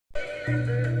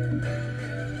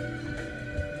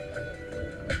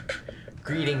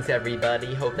Greetings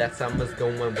everybody, hope that summer's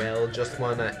going well. Just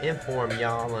wanna inform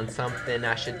y'all on something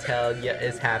I should tell ya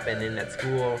is happening at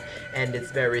school, and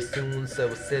it's very soon,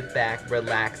 so sit back,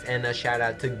 relax, and a shout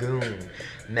out to Goon.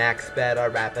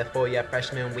 Maxbetter, rapping for ya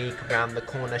freshman week, round the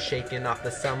corner, shaking off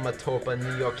the summer torpor.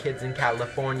 New York kids in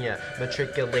California,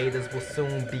 matriculators will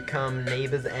soon become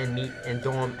neighbors and meet in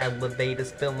dorm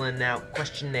elevators, filling out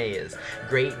questionnaires.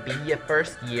 Great, be your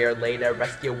first year, later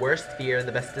rest your worst fear,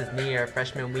 the best is near.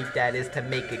 Freshman week, that is to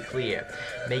make it clear.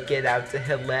 Make it out to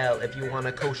Hillel if you want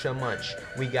a kosher munch.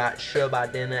 We got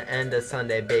Shabbat dinner and a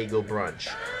Sunday bagel brunch.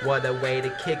 What a way to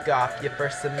kick off your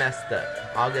first semester.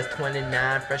 August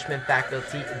 29, freshman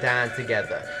faculty dine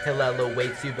together. Hillel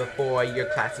awaits you before your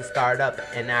classes start up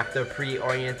and after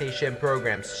pre-orientation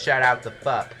programs. Shout out to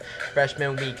FUP.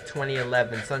 Freshman week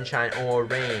 2011, sunshine or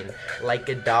rain. Like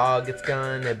a dog, it's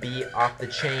gonna be off the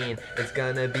chain. It's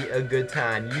gonna be a good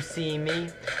time. You see me?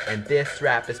 And this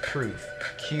rap is proof.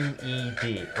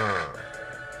 QED.